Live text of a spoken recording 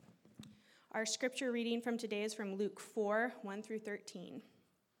Our scripture reading from today is from Luke 4, 1 through 13.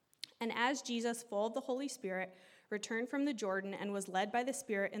 And as Jesus, full of the Holy Spirit, returned from the Jordan and was led by the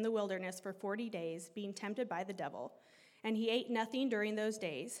Spirit in the wilderness for 40 days, being tempted by the devil. And he ate nothing during those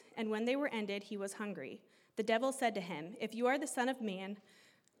days, and when they were ended, he was hungry. The devil said to him, If you are the Son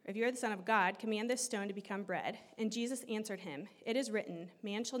of God, command this stone to become bread. And Jesus answered him, It is written,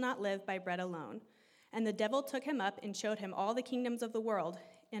 Man shall not live by bread alone. And the devil took him up and showed him all the kingdoms of the world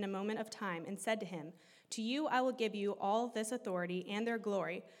in a moment of time, and said to him, To you I will give you all this authority and their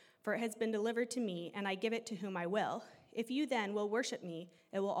glory, for it has been delivered to me, and I give it to whom I will. If you then will worship me,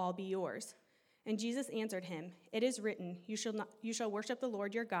 it will all be yours. And Jesus answered him, It is written, You shall worship the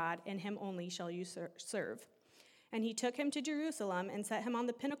Lord your God, and him only shall you serve. And he took him to Jerusalem and set him on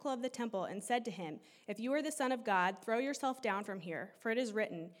the pinnacle of the temple and said to him, If you are the Son of God, throw yourself down from here, for it is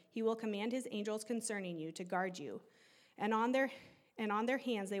written, He will command his angels concerning you to guard you. And on their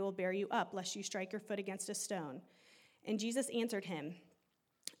hands they will bear you up, lest you strike your foot against a stone. And Jesus answered him,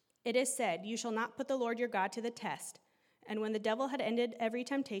 It is said, You shall not put the Lord your God to the test. And when the devil had ended every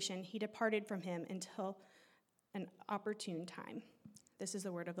temptation, he departed from him until an opportune time. This is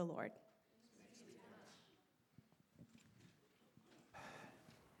the word of the Lord.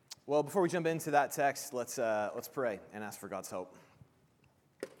 Well, before we jump into that text, let's pray and ask for God's help.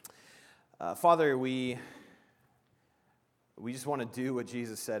 Father, we just want to do what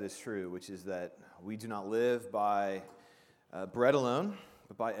Jesus said is true, which is that we do not live by bread alone,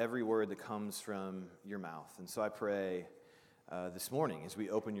 but by every word that comes from your mouth. And so I pray this morning as we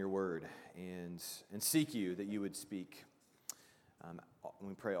open your word and seek you that you would speak.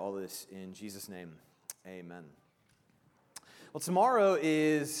 We pray all this in Jesus' name. Amen. Well, tomorrow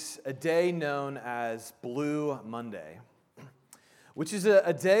is a day known as Blue Monday, which is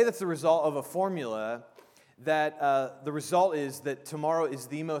a day that's the result of a formula that the result is that tomorrow is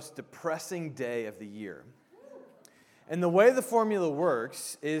the most depressing day of the year. And the way the formula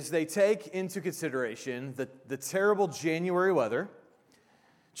works is they take into consideration the terrible January weather,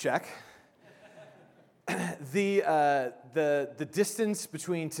 check, the distance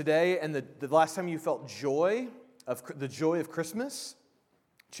between today and the last time you felt the joy of Christmas,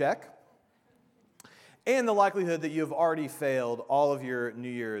 check, and the likelihood that you have already failed all of your New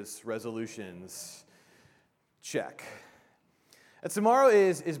Year's resolutions, check. And tomorrow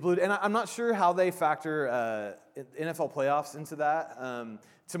is Blue, and I'm not sure how they factor NFL playoffs into that.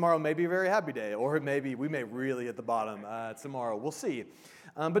 Tomorrow may be a very happy day, or maybe we may really hit the bottom tomorrow. We'll see.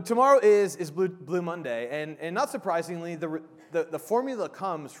 But tomorrow is Blue Monday, and not surprisingly, the formula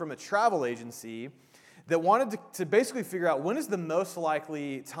comes from a travel agency that wanted to basically figure out when is the most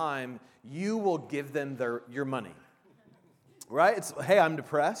likely time you will give them your money, right? It's, hey, I'm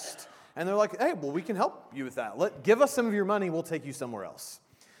depressed. And they're like, hey, well, we can help you with that. Give us some of your money, we'll take you somewhere else.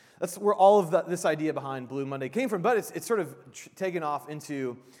 That's where all of this idea behind Blue Monday came from, but it's sort of taken off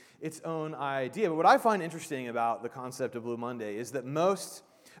into its own idea. But what I find interesting about the concept of Blue Monday is that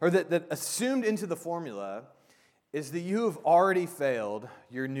that assumed into the formula is that you have already failed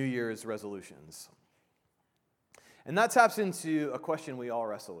your New Year's resolutions. And that taps into a question we all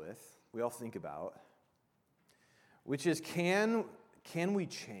wrestle with, we all think about, which is, can we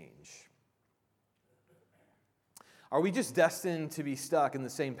change? Are we just destined to be stuck in the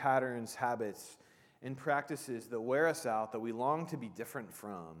same patterns, habits, and practices that wear us out, that we long to be different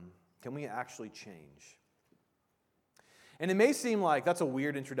from? Can we actually change? And it may seem like that's a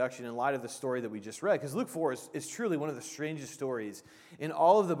weird introduction in light of the story that we just read, because Luke 4 is truly one of the strangest stories in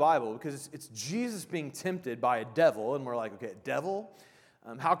all of the Bible, because it's Jesus being tempted by a devil, and we're like, okay, a devil?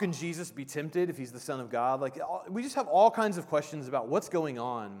 How can Jesus be tempted if he's the Son of God? We just have all kinds of questions about what's going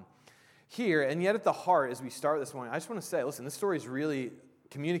on here, and yet at the heart, as we start this morning, I just want to say, listen, this story is really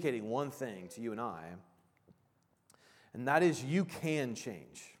communicating one thing to you and I, and that is you can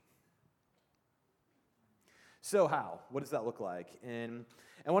change. So how? What does that look like? And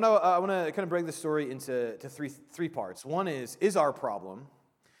I want to kind of break this story into three parts. One is our problem,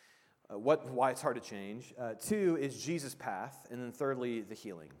 why it's hard to change. Two is Jesus' path, and then thirdly, the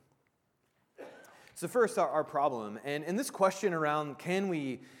healing. So first, our problem, and this question around can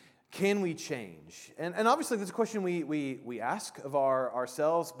we change? And obviously, this is a question we ask of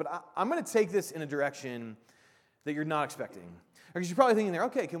ourselves, but I'm going to take this in a direction that you're not expecting. Because you're probably thinking there,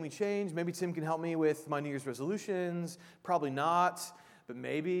 okay, can we change? Maybe Tim can help me with my New Year's resolutions. Probably not, but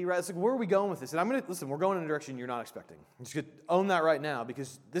maybe, right? It's like, where are we going with this? And we're going in a direction you're not expecting. I'm just going to own that right now,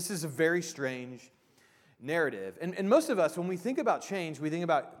 because this is a very strange narrative. And most of us, when we think about change, we think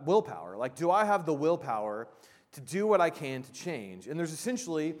about willpower. Like, do I have the willpower to do what I can to change? And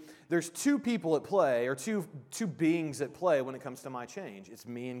there's two people at play, or two beings at play when it comes to my change. It's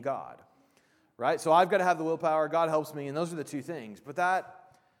me and God. right? So I've got to have the willpower, God helps me, and those are the two things. But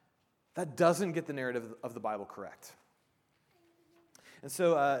that doesn't get the narrative of the Bible correct. And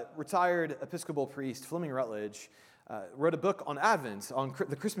so retired Episcopal priest Fleming Rutledge wrote a book on Advent, on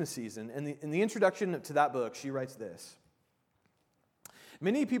the Christmas season, and in the introduction to that book, she writes this.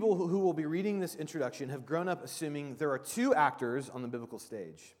 Many people who will be reading this introduction have grown up assuming there are two actors on the biblical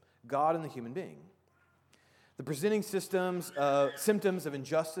stage, God and the human being. The presenting symptoms of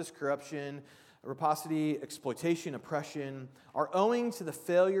injustice, corruption, rapacity, exploitation, oppression are owing to the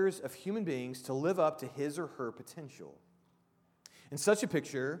failures of human beings to live up to his or her potential. In such a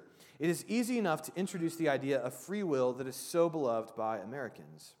picture, it is easy enough to introduce the idea of free will that is so beloved by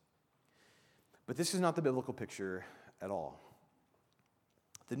Americans. But this is not the biblical picture at all.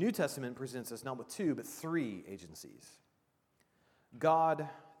 The New Testament presents us not with two, but three agencies. God,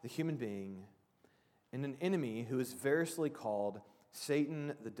 the human being, and an enemy who is variously called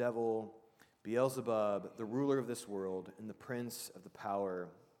Satan, the devil, Beelzebub, the ruler of this world, and the prince of the power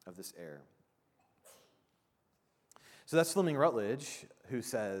of this air. So that's Fleming Rutledge, who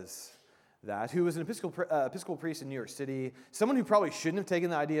says that, who was an Episcopal priest in New York City, someone who probably shouldn't have taken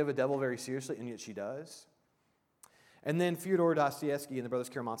the idea of a devil very seriously, and yet she does. And then Fyodor Dostoevsky in the Brothers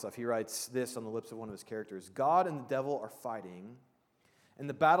Karamazov, he writes this on the lips of one of his characters: God and the devil are fighting, and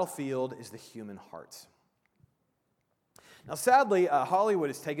the battlefield is the human heart. Now, sadly, Hollywood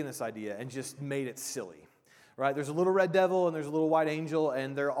has taken this idea and just made it silly, right? There's a little red devil and there's a little white angel,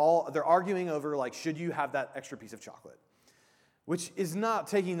 and they're arguing over, like, should you have that extra piece of chocolate? Which is not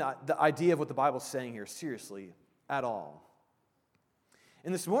taking the idea of what the Bible's saying here seriously at all.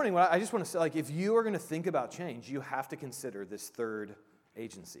 And this morning, I just want to say, like, if you are going to think about change, you have to consider this third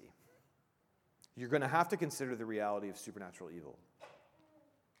agency. You're going to have to consider the reality of supernatural evil.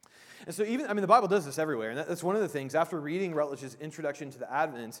 And so the Bible does this everywhere, and that's one of the things. After reading Rutledge's introduction to the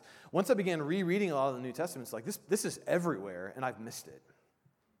Advent, once I began rereading a lot of the New Testament, it's like, this is everywhere, and I've missed it.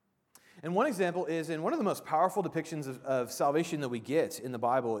 And one example is, in one of the most powerful depictions of salvation that we get in the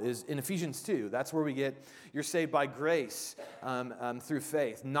Bible is in Ephesians 2. That's where we get, you're saved by grace through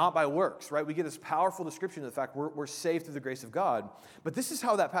faith, not by works, right? We get this powerful description of the fact we're saved through the grace of God. But this is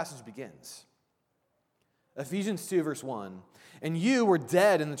how that passage begins. Ephesians 2, verse 1. And you were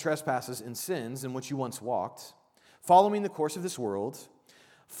dead in the trespasses and sins in which you once walked, following the course of this world,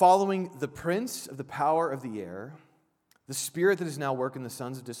 following the prince of the power of the air, the spirit that is now working the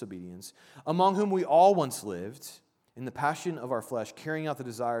sons of disobedience, among whom we all once lived, in the passion of our flesh, carrying out the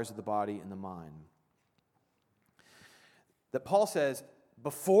desires of the body and the mind. That Paul says,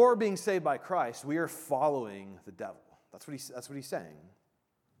 before being saved by Christ, we are following the devil. That's what he's saying.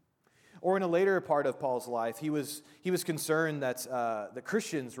 Or in a later part of Paul's life, he was concerned that the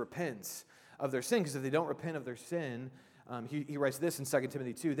Christians repent of their sin, because if they don't repent of their sin, he writes this in 2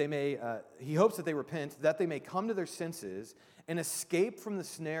 Timothy 2, he hopes that they repent, that they may come to their senses and escape from the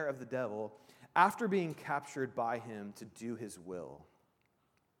snare of the devil after being captured by him to do his will.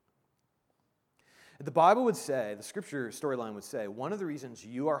 The Bible would say, the scripture storyline would say, one of the reasons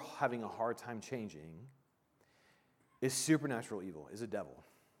you are having a hard time changing is supernatural evil, is a devil.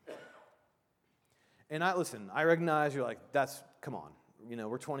 And I recognize you're like, come on.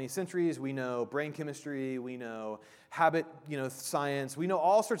 We're 20th centuries, we know brain chemistry, we know habit, science, we know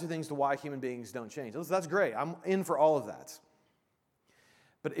all sorts of things to why human beings don't change. That's great, I'm in for all of that.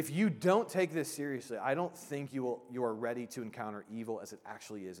 But if you don't take this seriously, I don't think you are ready to encounter evil as it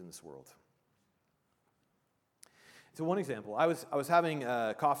actually is in this world. So one example, I was having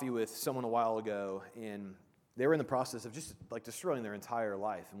coffee with someone a while ago, and they were in the process of just like destroying their entire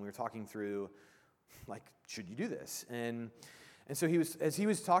life, and we were talking through, like, should you do this? And so as he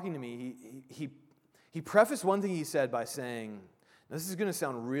was talking to me, he prefaced one thing he said by saying, now this is going to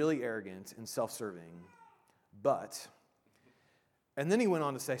sound really arrogant and self-serving, but, and then he went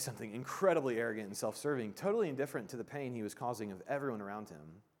on to say something incredibly arrogant and self-serving, totally indifferent to the pain he was causing of everyone around him.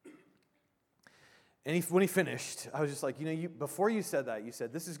 And when he finished, I was just like, before you said that, you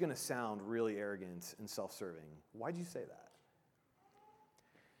said, this is going to sound really arrogant and self-serving. Why'd you say that?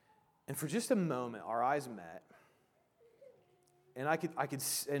 And for just a moment, our eyes met, and I could,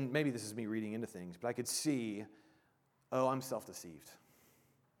 and maybe this is me reading into things, but I could see, I'm self-deceived.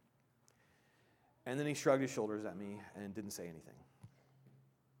 And then he shrugged his shoulders at me and didn't say anything.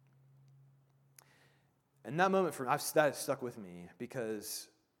 And that moment that stuck with me, because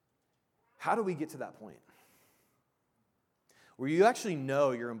how do we get to that point? Where you actually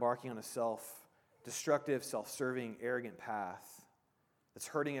know you're embarking on a self-destructive, self-serving, arrogant path that's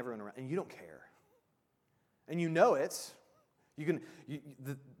hurting everyone around, and you don't care. And you know it.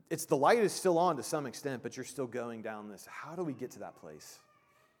 The light is still on to some extent, but you're still going down this. How do we get to that place?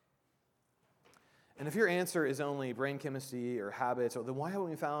 And if your answer is only brain chemistry or habits, then why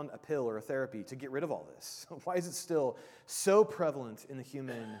haven't we found a pill or a therapy to get rid of all this? Why is it still so prevalent in the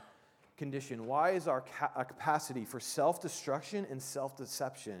human condition? Why is our capacity for self-destruction and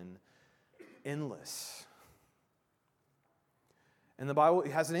self-deception endless? And the Bible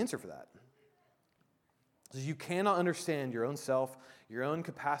has an answer for that. You cannot understand your own self, your own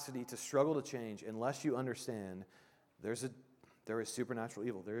capacity to struggle to change unless you understand there is supernatural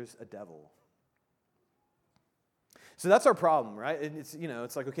evil. There is a devil. So that's our problem, right? And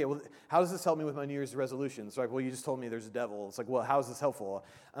it's like, okay, well, how does this help me with my New Year's resolution? It's like, well, you just told me there's a devil. It's like, well, how is this helpful?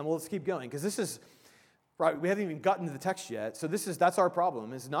 Well, let's keep going, because this is, right, we haven't even gotten to the text yet. So that's our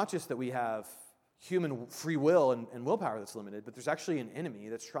problem. It's not just that we have human free will and willpower that's limited, but there's actually an enemy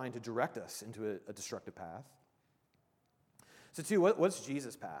that's trying to direct us into a destructive path. So 2, what's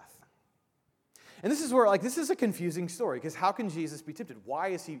Jesus' path? And this is where, this is a confusing story, because how can Jesus be tempted? Why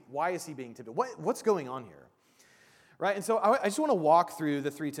is he being tempted? What's going on here? Right, and so I just want to walk through the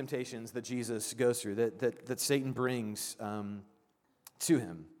 3 temptations that Jesus goes through, that Satan brings to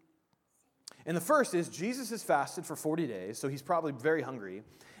him. And the first is Jesus has fasted for 40 days, so he's probably very hungry.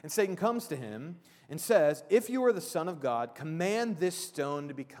 And Satan comes to him and says, if you are the Son of God, command this stone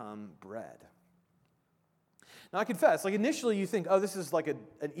to become bread. Now I confess, initially you think, oh, this is like an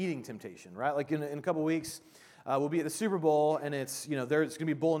eating temptation, right? In a couple weeks, we'll be at the Super Bowl, and there's going to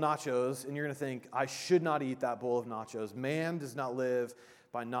be a bowl of nachos, and you're going to think, I should not eat that bowl of nachos. Man does not live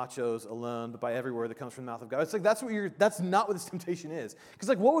by nachos alone, but by every word that comes from the mouth of God. It's like that's not what this temptation is.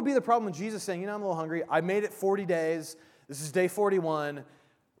 Because what would be the problem with Jesus saying, I'm a little hungry. I made it 40 days. This is day 41.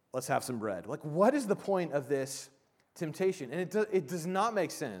 Let's have some bread. What is the point of this temptation? And it does not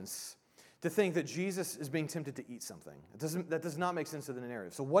make sense to think that Jesus is being tempted to eat something. That does not make sense to the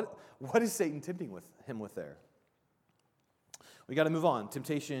narrative. So what is Satan tempting him with there? We got to move on.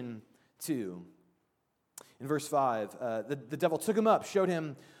 Temptation 2. In verse 5, the devil took him up, showed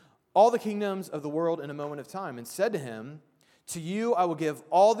him all the kingdoms of the world in a moment of time, and said to him, to you I will give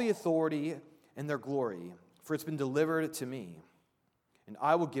all the authority and their glory, for it's been delivered to me, and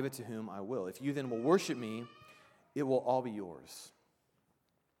I will give it to whom I will. If you then will worship me, it will all be yours.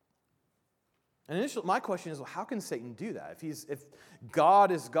 And initially, my question is, well, how can Satan do that? If God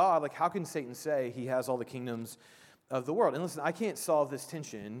is God, how can Satan say he has all the kingdoms of the world? And listen, I can't solve this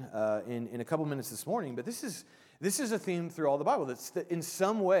tension in a couple minutes this morning, but this is a theme through all the Bible. That in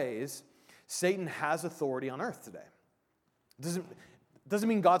some ways, Satan has authority on earth today. Doesn't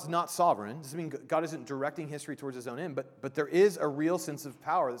mean God's not sovereign. Doesn't mean God isn't directing history towards his own end, but there is a real sense of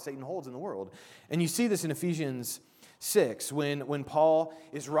power that Satan holds in the world. And you see this in Ephesians 6, when Paul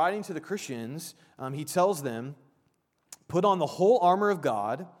is writing to the Christians, he tells them, put on the whole armor of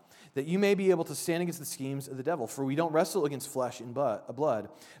God, that you may be able to stand against the schemes of the devil. For we don't wrestle against flesh and blood,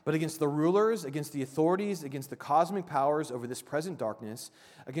 but against the rulers, against the authorities, against the cosmic powers over this present darkness,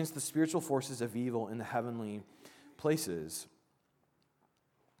 against the spiritual forces of evil in the heavenly places.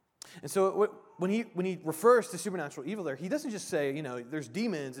 And so when he refers to supernatural evil there, he doesn't just say, there's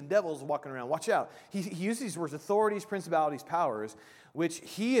demons and devils walking around, watch out. He uses these words, authorities, principalities, powers, which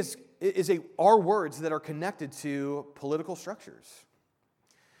are words that are connected to political structures,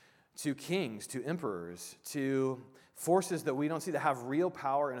 to kings, to emperors, to forces that we don't see that have real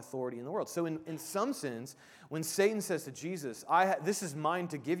power and authority in the world. So in some sense, when Satan says to Jesus, this is mine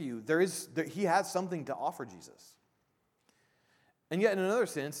to give you, he has something to offer Jesus. And yet in another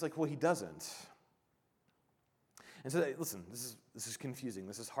sense, he doesn't. And so, listen, this is confusing.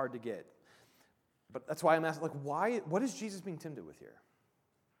 This is hard to get. But that's why I'm asking, what is Jesus being tempted with here?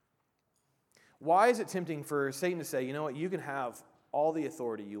 Why is it tempting for Satan to say, you know what, you can have all the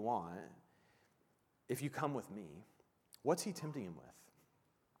authority you want if you come with me? What's he tempting him with?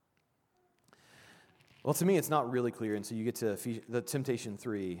 Well, to me, it's not really clear. And so you get to the temptation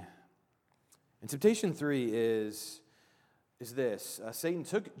 3. And temptation 3 is this. Satan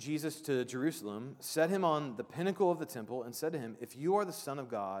took Jesus to Jerusalem, set him on the pinnacle of the temple, and said to him, if you are the Son of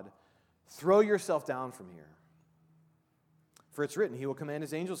God, throw yourself down from here. For it's written, he will command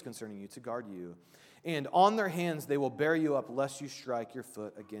his angels concerning you to guard you. And on their hands they will bear you up, lest you strike your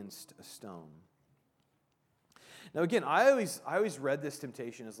foot against a stone. Now again, I always read this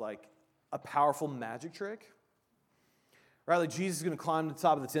temptation as a powerful magic trick. Right, Jesus is going to climb to the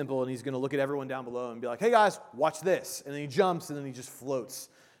top of the temple, and he's going to look at everyone down below and be like, hey guys, watch this. And then he jumps, and then he just floats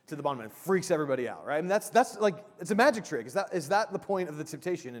to the bottom and freaks everybody out, right? And that's it's a magic trick. Is that the point of the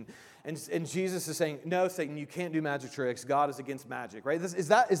temptation? And Jesus is saying, no, Satan, you can't do magic tricks. God is against magic, right? Is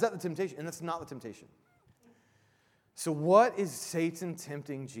that the temptation? And that's not the temptation. So what is Satan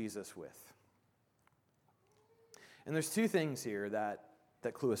tempting Jesus with? And there's 2 things here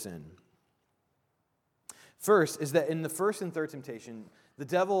that clue us in. First is that in the first and third temptation, the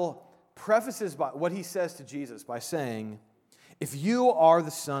devil prefaces by what he says to Jesus by saying, if you are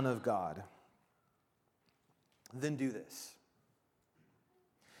the Son of God, then do this.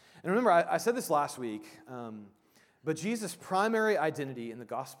 And remember, I said this last week, but Jesus' primary identity in the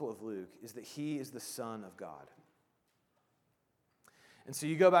Gospel of Luke is that he is the Son of God. And so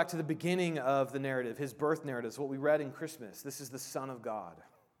you go back to the beginning of the narrative, his birth narrative, what we read in Christmas. This is the Son of God.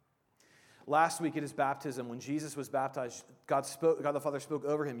 Last week at his baptism, when Jesus was baptized, God the Father spoke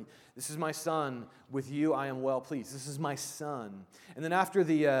over him. This is my Son, with you I am well pleased. This is my Son. And then after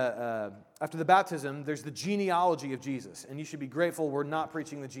the baptism, there's the genealogy of Jesus. And you should be grateful we're not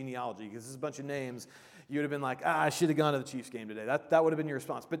preaching the genealogy, because this is a bunch of names. You would have been like, I should have gone to the Chiefs game today. That would have been your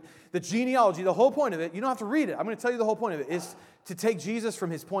response. But the genealogy, the whole point of it, you don't have to read it. I'm going to tell you the whole point of it, is to take Jesus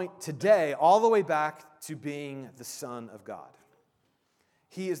from his point today all the way back to being the Son of God.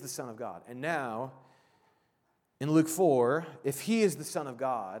 He is the Son of God. And now, in Luke 4, if he is the Son of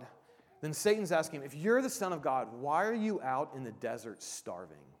God, then Satan's asking him, if you're the Son of God, why are you out in the desert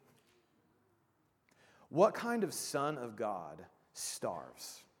starving? What kind of Son of God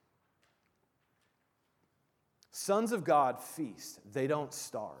starves? Sons of God feast. They don't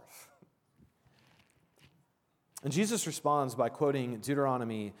starve. And Jesus responds by quoting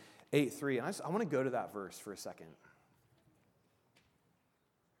Deuteronomy 8:3. And I want to go to that verse for a second.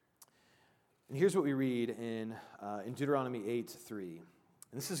 And here's what we read in Deuteronomy 8:3.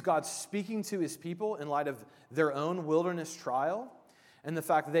 And this is God speaking to his people in light of their own wilderness trial and the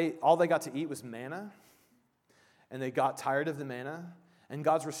fact that all they got to eat was manna, and they got tired of the manna, and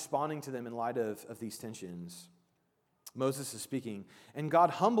God's responding to them in light of these tensions. Moses is speaking, and God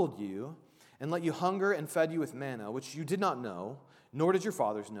humbled you and let you hunger and fed you with manna, which you did not know, nor did your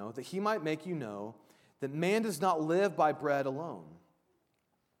fathers know, that he might make you know that man does not live by bread alone,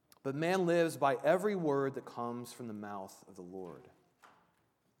 but man lives by every word that comes from the mouth of the Lord.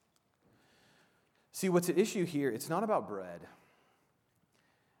 See, what's at issue here, it's not about bread.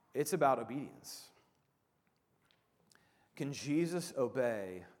 It's about obedience. Can Jesus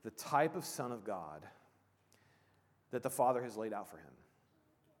obey the type of Son of God that the Father has laid out for him?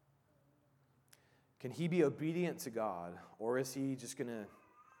 Can he be obedient to God, or is he going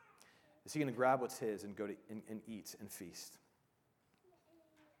to grab what's his and go to and eat and feast?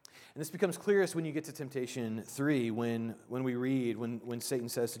 And this becomes clearest when you get to temptation 3, when we read, when Satan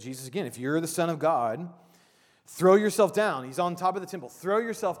says to Jesus again, if you're the Son of God, throw yourself down. He's on top of the temple. Throw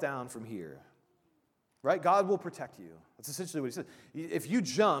yourself down from here. Right? God will protect you. That's essentially what he says. If you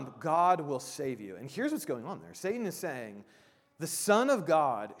jump, God will save you. And here's what's going on there. Satan is saying, the Son of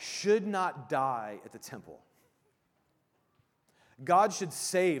God should not die at the temple. God should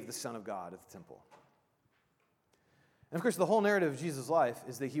save the Son of God at the temple. And of course, the whole narrative of Jesus' life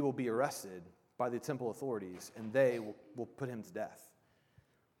is that he will be arrested by the temple authorities, and they will put him to death.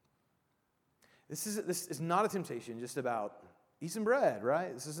 This is not a temptation just about eat some bread,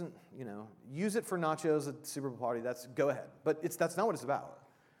 right? This isn't, use it for nachos at the Super Bowl party. Go ahead. But that's not what it's about.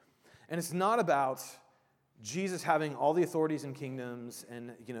 And it's not about Jesus having all the authorities and kingdoms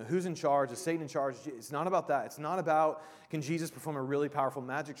and, who's in charge, is Satan in charge? It's not about that. It's not about, can Jesus perform a really powerful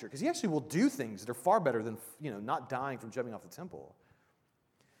magic trick? Because he actually will do things that are far better than, not dying from jumping off the temple.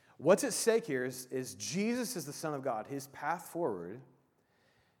 What's at stake here is Jesus is the Son of God. His path forward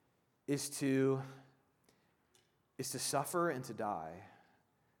is to suffer and to die,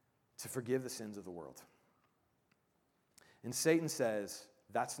 to forgive the sins of the world. And Satan says,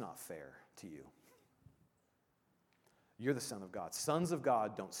 that's not fair to you. You're the Son of God. Sons of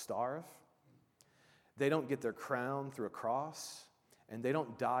God don't starve. They don't get their crown through a cross. And they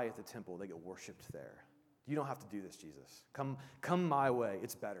don't die at the temple. They get worshiped there. You don't have to do this, Jesus. Come my way.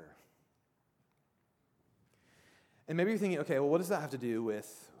 It's better. And maybe you're thinking, okay, well, what does that have to do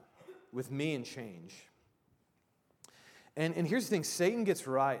with me and change? And here's the thing. Satan gets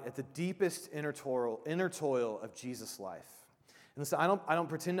right at the deepest inner toil of Jesus' life. And so I don't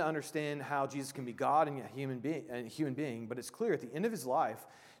pretend to understand how Jesus can be God and yet a human being, but it's clear at the end of his life,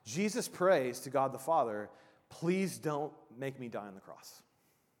 Jesus prays to God the Father, please don't make me die on the cross.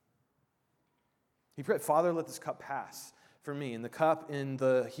 He prayed, Father, let this cup pass from me. And the cup in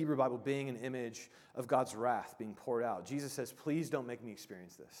the Hebrew Bible being an image of God's wrath being poured out. Jesus says, please don't make me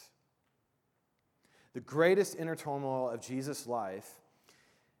experience this. The greatest inner turmoil of Jesus' life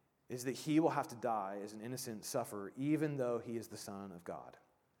is that he will have to die as an innocent sufferer, even though he is the Son of God.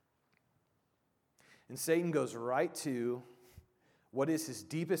 And Satan goes right to what is his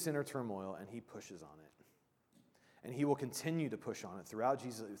deepest inner turmoil, and he pushes on it. And he will continue to push on it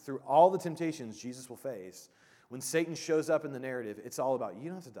through all the temptations Jesus will face. When Satan shows up in the narrative, it's all about, you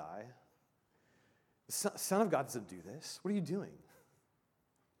don't have to die. Son of God doesn't do this. What are you doing?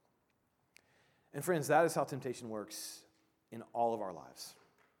 And friends, that is how temptation works in all of our lives.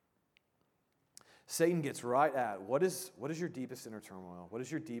 Satan gets right at what is your deepest inner turmoil? What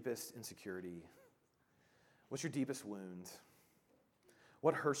is your deepest insecurity? What's your deepest wound?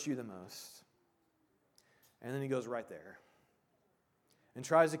 What hurts you the most? And then he goes right there and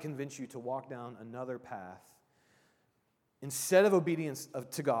tries to convince you to walk down another path. Instead of obedience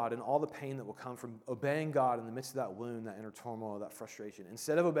to God and all the pain that will come from obeying God in the midst of that wound, that inner turmoil, that frustration,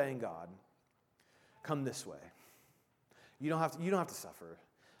 instead of obeying God, come this way. You don't have to suffer.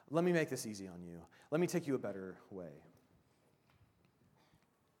 Let me make this easy on you. Let me take you a better way.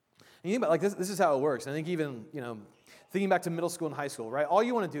 And you think about this is how it works. And I think even, thinking back to middle school and high school, right? All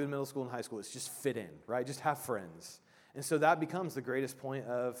you want to do in middle school and high school is just fit in, right? Just have friends. And so that becomes the greatest point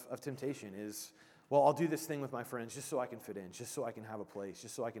of temptation is, well, I'll do this thing with my friends just so I can fit in, just so I can have a place,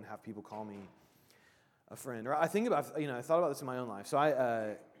 just so I can have people call me a friend. Or I think about, I thought about this in my own life.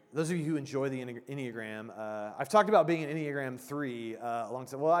 So those of you who enjoy the Enneagram, I've talked about being an Enneagram 3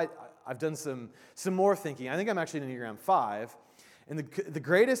 alongside. Well, I've done some more thinking. I think I'm actually an Enneagram 5. And the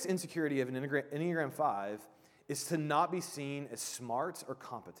greatest insecurity of an Enneagram 5 is to not be seen as smart or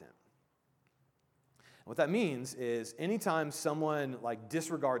competent. And what that means is anytime someone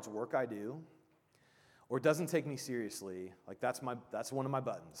disregards work I do or doesn't take me seriously, that's one of my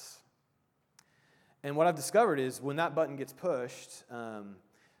buttons. And what I've discovered is when that button gets pushed, an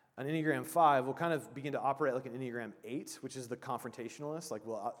Enneagram 5 will kind of begin to operate like an Enneagram 8, which is the confrontationalist.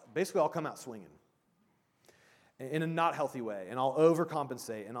 Basically I'll come out swinging in a not healthy way, and I'll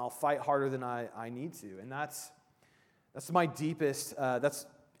overcompensate, and I'll fight harder than I need to. And that's my deepest, that's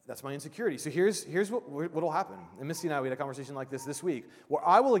my insecurity. So here's what will happen. And Misty and I, we had a conversation like this week, where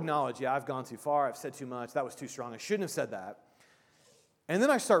I will acknowledge, I've gone too far, I've said too much, that was too strong, I shouldn't have said that. And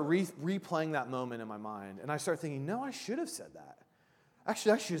then I start replaying that moment in my mind, and I start thinking, no, I should have said that.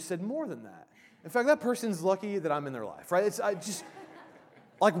 Actually, I should have said more than that. In fact, that person's lucky that I'm in their life, right?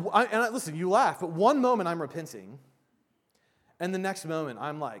 Listen, you laugh, but one moment I'm repenting, and the next moment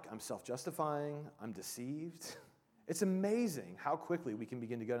I'm self-justifying, I'm deceived. It's amazing how quickly we can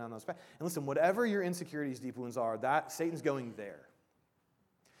begin to go down those paths. And listen, whatever your insecurities, deep wounds are, that Satan's going there.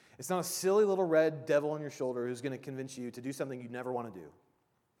 It's not a silly little red devil on your shoulder who's going to convince you to do something you never want to do.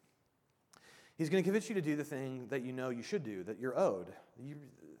 He's going to convince you to do the thing that you know you should do, that you're owed. You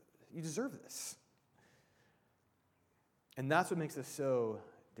deserve this. And that's what makes this so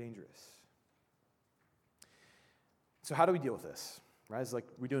dangerous. So how do we deal with this? Right? It's like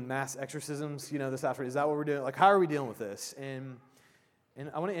we're doing mass exorcisms, this afternoon. Is that what we're doing? How are we dealing with this? And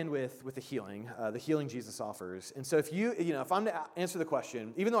I want to end with the healing Jesus offers. And so if I'm to answer the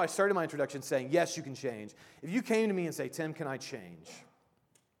question, even though I started my introduction saying, yes, you can change. If you came to me and say, Tim, can I change?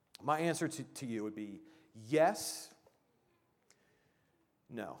 My answer to you would be yes,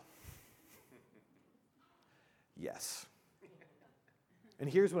 no. Yes. And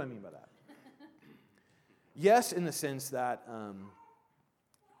here's what I mean by that. Yes, in the sense that,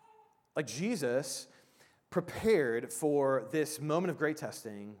 Jesus prepared for this moment of great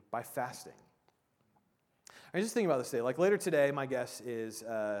testing by fasting. I just think about this today. Later today, my guess is,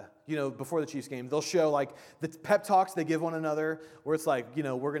 before the Chiefs game, they'll show the pep talks they give one another, where it's we're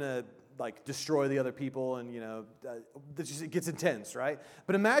going to destroy the other people, and it gets intense, right?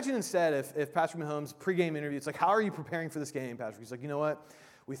 But imagine instead if Patrick Mahomes' pregame interview, it's how are you preparing for this game, Patrick? He's like, you know what?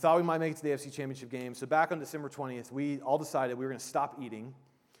 We thought we might make it to the AFC Championship game, so back on December 20th, we all decided we were going to stop eating,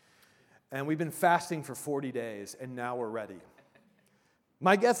 and we've been fasting for 40 days, and now we're ready.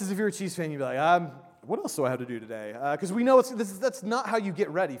 My guess is if you're a Chiefs fan, you'd be like, what else do I have to do today? Because we know that's not how you get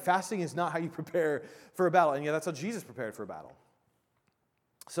ready. Fasting is not how you prepare for a battle. And that's how Jesus prepared for a battle.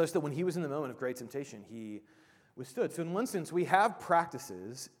 So that when he was in the moment of great temptation, he withstood. So in one sense, we have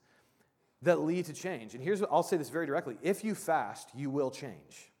practices that lead to change. And here's what I'll say this very directly. If you fast, you will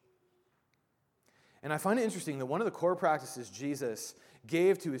change. And I find it interesting that one of the core practices Jesus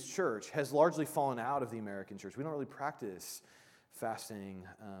gave to his church has largely fallen out of the American church. We don't really practice fasting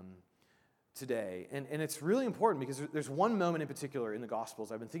today. And it's really important because there's one moment in particular in the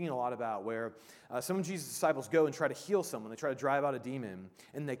Gospels I've been thinking a lot about where some of Jesus' disciples go and try to heal someone. They try to drive out a demon,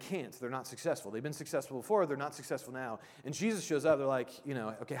 and they can't. They're not successful. They've been successful before. They're not successful now. And Jesus shows up. They're like,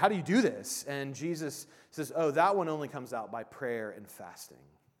 okay, how do you do this? And Jesus says, that one only comes out by prayer and fasting.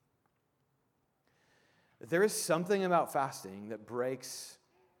 There is something about fasting that breaks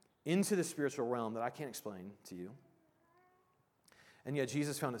into the spiritual realm that I can't explain to you. And yet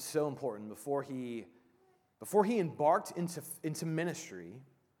Jesus found it so important before he embarked into ministry.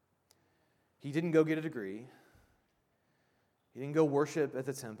 He didn't go get a degree. He didn't go worship at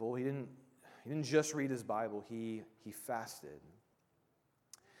the temple. He He didn't just read his Bible, he fasted.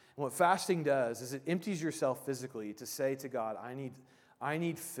 And what fasting does is it empties yourself physically to say to God, I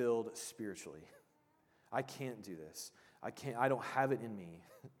need filled spiritually. I can't do this. I don't have it in me.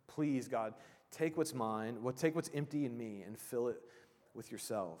 Please, God, take what's mine, take what's empty in me and fill it with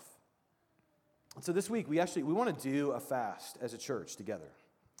yourself. And so this week, we want to do a fast as a church together.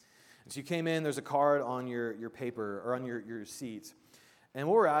 And so you came in, there's a card on your paper or on your seats. And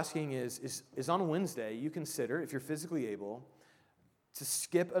what we're asking is on Wednesday, you consider, if you're physically able, to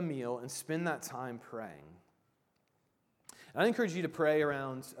skip a meal and spend that time praying. And I encourage you to pray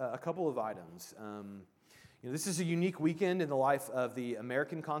around a couple of items. This is a unique weekend in the life of the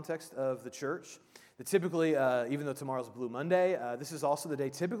American context of the church. That typically, even though tomorrow's Blue Monday, this is also the day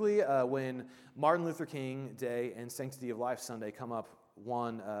typically when Martin Luther King Day and Sanctity of Life Sunday come up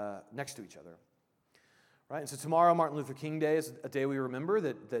one next to each other. Right? And so tomorrow, Martin Luther King Day, is a day we remember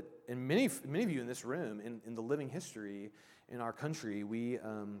that in many of you in this room, in the living history in our country, we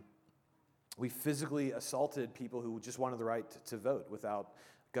physically assaulted people who just wanted the right to vote without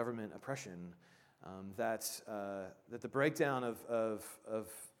government oppression. That the breakdown of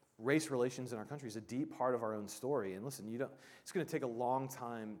race relations in our country is a deep part of our own story. And listen, it's going to take a long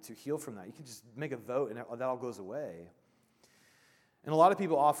time to heal from that. You can just make a vote and that all goes away. And a lot of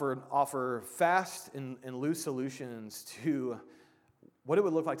people offer fast and loose solutions to what it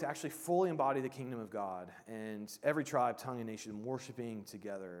would look like to actually fully embody the kingdom of God and every tribe, tongue, and nation worshiping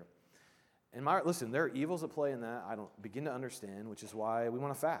together. And listen, there are evils at play in that I don't begin to understand, which is why we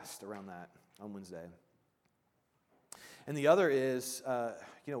want to fast around that on Wednesday. And the other is,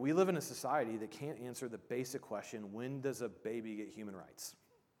 we live in a society that can't answer the basic question, when does a baby get human rights?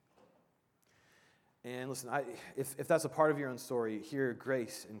 And listen, if that's a part of your own story, hear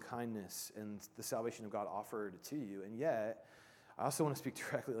grace and kindness and the salvation of God offered to you. And yet, I also want to speak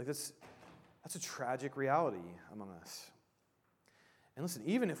directly, that's a tragic reality among us. And listen,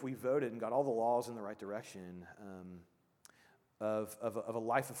 even if we voted and got all the laws in the right direction of a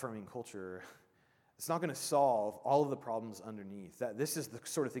life-affirming culture, it's not going to solve all of the problems underneath. This is the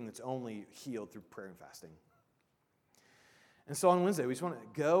sort of thing that's only healed through prayer and fasting. And so on Wednesday, we just want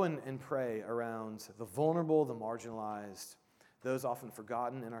to go and pray around the vulnerable, the marginalized, those often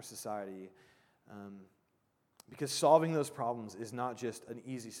forgotten in our society, because solving those problems is not just an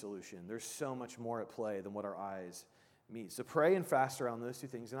easy solution. There's so much more at play than what our eyes meet. So pray and fast around those two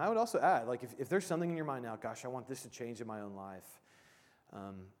things. And I would also add, if there's something in your mind now, gosh, I want this to change in my own life,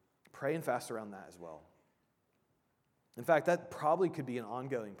 pray and fast around that as well. In fact, that probably could be an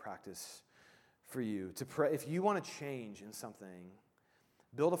ongoing practice for you to pray. If you want to change in something,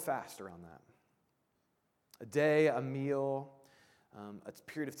 build a fast around that. A day, a meal, a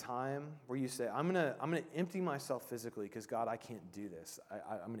period of time where you say, I'm gonna empty myself physically because God, I can't do this.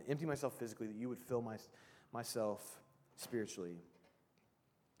 I'm gonna empty myself physically that you would fill myself spiritually.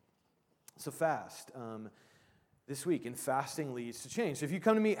 So fast this week, and fasting leads to change. So if you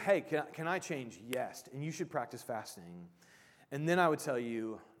come to me, hey, can I change? Yes, and you should practice fasting. And then I would tell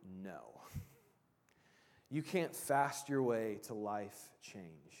you, no. You can't fast your way to life change.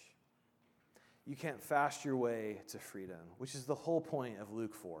 You can't fast your way to freedom, which is the whole point of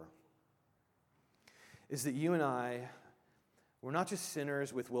Luke 4, is that you and I, we're not just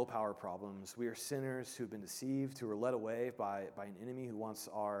sinners with willpower problems. We are sinners who have been deceived, who are led away by an enemy who wants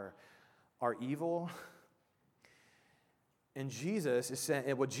our evil. And Jesus is saying,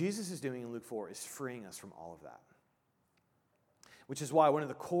 and what Jesus is doing in Luke 4 is freeing us from all of that. Which is why one of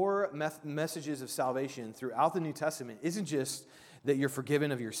the core messages of salvation throughout the New Testament isn't just that you're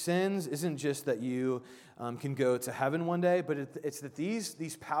forgiven of your sins, isn't just that you can go to heaven one day, but it's that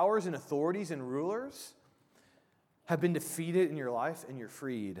these powers and authorities and rulers have been defeated in your life and you're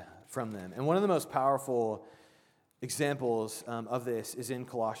freed from them. And one of the most powerful examples of this is in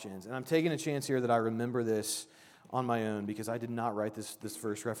Colossians. And I'm taking a chance here that I remember this on my own because I did not write this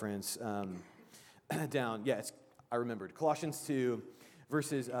first reference down. Yeah, I remembered. Colossians 2,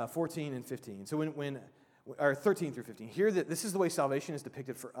 verses 14 and 15. So or 13 through 15. Here, this is the way salvation is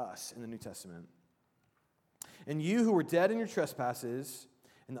depicted for us in the New Testament. And you who were dead in your trespasses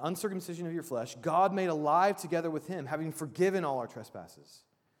and the uncircumcision of your flesh, God made alive together with him, having forgiven all our trespasses,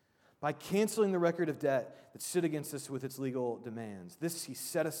 by canceling the record of debt that stood against us with its legal demands. This he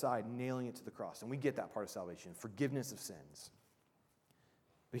set aside, nailing it to the cross. And we get that part of salvation, forgiveness of sins.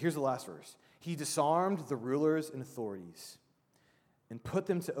 But here's the last verse. He disarmed the rulers and authorities and put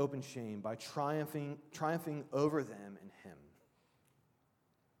them to open shame by triumphing over them in him.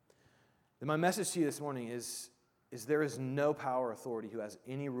 And my message to you this morning is there is no power or authority who has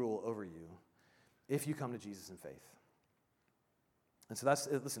any rule over you if you come to Jesus in faith. And so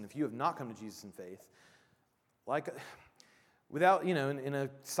listen, if you have not come to Jesus in faith, without, in a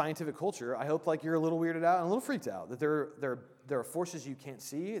scientific culture, I hope you're a little weirded out and a little freaked out that there are forces you can't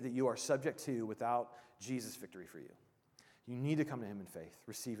see that you are subject to without Jesus' victory for you. You need to come to him in faith,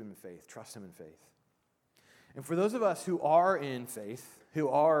 receive him in faith, trust him in faith. And for those of us who are in faith, who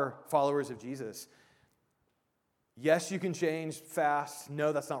are followers of Jesus, yes, you can change fast.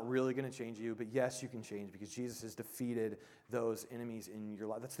 No, that's not really going to change you, but yes, you can change because Jesus has defeated those enemies in your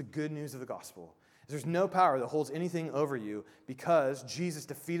life. That's the good news of the gospel. There's no power that holds anything over you because Jesus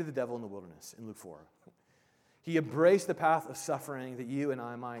defeated the devil in the wilderness in Luke 4. He embraced the path of suffering that you and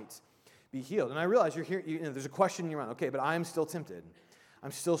I might be healed. And I realize you're here, there's a question in your mind. Okay, but I'm still tempted.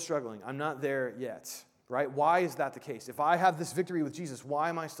 I'm still struggling. I'm not there yet, right? Why is that the case? If I have this victory with Jesus, why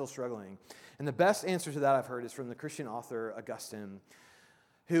am I still struggling? And the best answer to that I've heard is from the Christian author Augustine,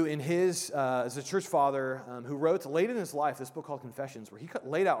 who as a church father, who wrote late in his life this book called Confessions, where he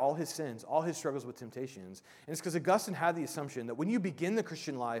laid out all his sins, all his struggles with temptations. And it's because Augustine had the assumption that when you begin the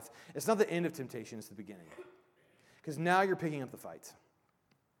Christian life, it's not the end of temptation, it's the beginning. Because now you're picking up the fight.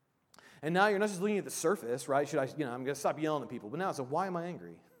 And now you're not just looking at the surface, right? I'm going to stop yelling at people. But now it's why am I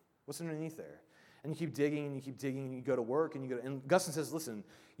angry? What's underneath there? And you keep digging, and you keep digging, and you go to work, and Augustine says, listen,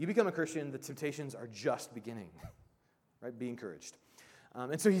 you become a Christian, the temptations are just beginning, right? Be encouraged.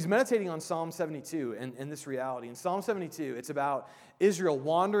 And so he's meditating on Psalm 72 and this reality. In Psalm 72, it's about Israel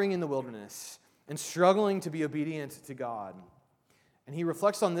wandering in the wilderness and struggling to be obedient to God. And he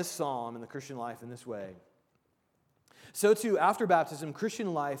reflects on this psalm in the Christian life in this way. So too, after baptism,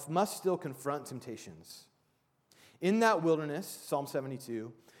 Christian life must still confront temptations. In that wilderness, Psalm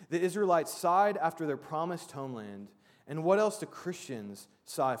 72, the Israelites sighed after their promised homeland. And what else do Christians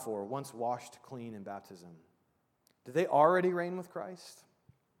sigh for once washed clean in baptism? Do they already reign with Christ?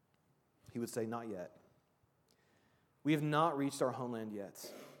 He would say, not yet. We have not reached our homeland yet,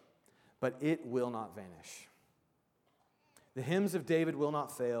 but it will not vanish. The hymns of David will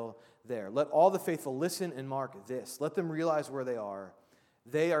not fail there. Let all the faithful listen and mark this. Let them realize where they are.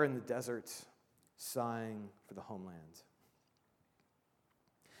 They are in the desert, sighing for the homeland.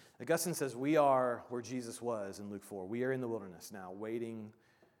 Augustine says we are where Jesus was in Luke 4. We are in the wilderness now, waiting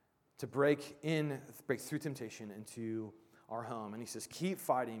to break through temptation into our home. And he says, keep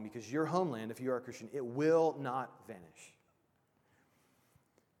fighting because your homeland, if you are a Christian, it will not vanish.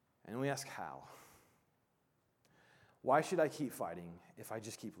 And we ask how? Why should I keep fighting if I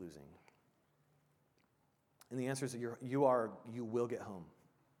just keep losing? And the answer is that you will get home.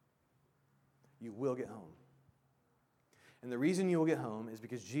 You will get home. And the reason you will get home is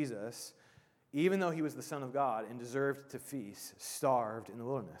because Jesus, even though he was the Son of God and deserved to feast, starved in the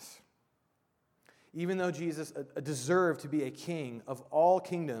wilderness. Even though Jesus deserved to be a king of all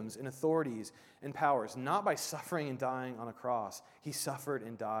kingdoms and authorities and powers, not by suffering and dying on a cross, he suffered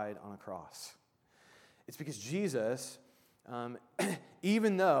and died on a cross. It's because Jesus,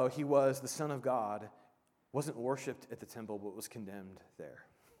 even though he was the Son of God, wasn't worshipped at the temple, but was condemned there.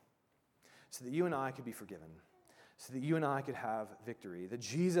 So that you and I could be forgiven. So that you and I could have victory. That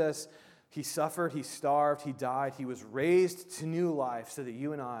Jesus, he suffered, he starved, he died, he was raised to new life so that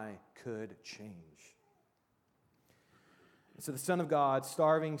you and I could change. And so the Son of God,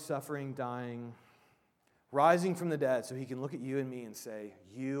 starving, suffering, dying, rising from the dead so he can look at you and me and say,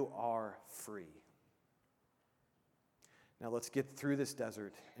 you are free. Now let's get through this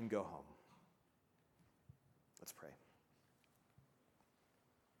desert and go home. Let's pray.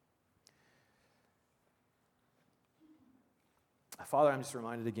 Father, I'm just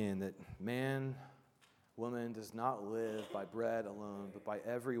reminded again that man, woman does not live by bread alone, but by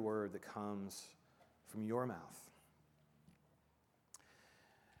every word that comes from your mouth.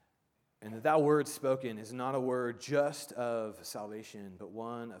 And that word spoken is not a word just of salvation, but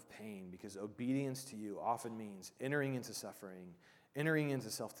one of pain, because obedience to you often means entering into suffering, entering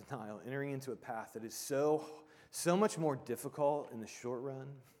into self-denial, entering into a path that is so much more difficult in the short run,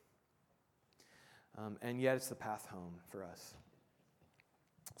 and yet it's the path home for us.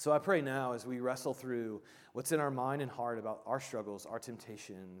 So I pray now as we wrestle through what's in our mind and heart about our struggles, our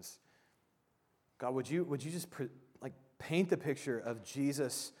temptations, God, would you just paint the picture of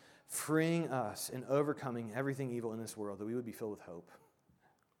Jesus freeing us and overcoming everything evil in this world, that we would be filled with hope.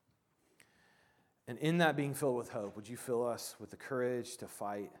 And in that being filled with hope, would you fill us with the courage to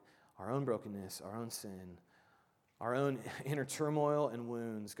fight our own brokenness, our own sin, our own inner turmoil and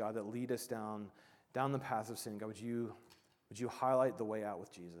wounds, God, that lead us down the path of sin. God, would you highlight the way out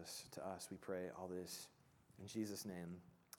with Jesus to us? We pray all this in Jesus' name.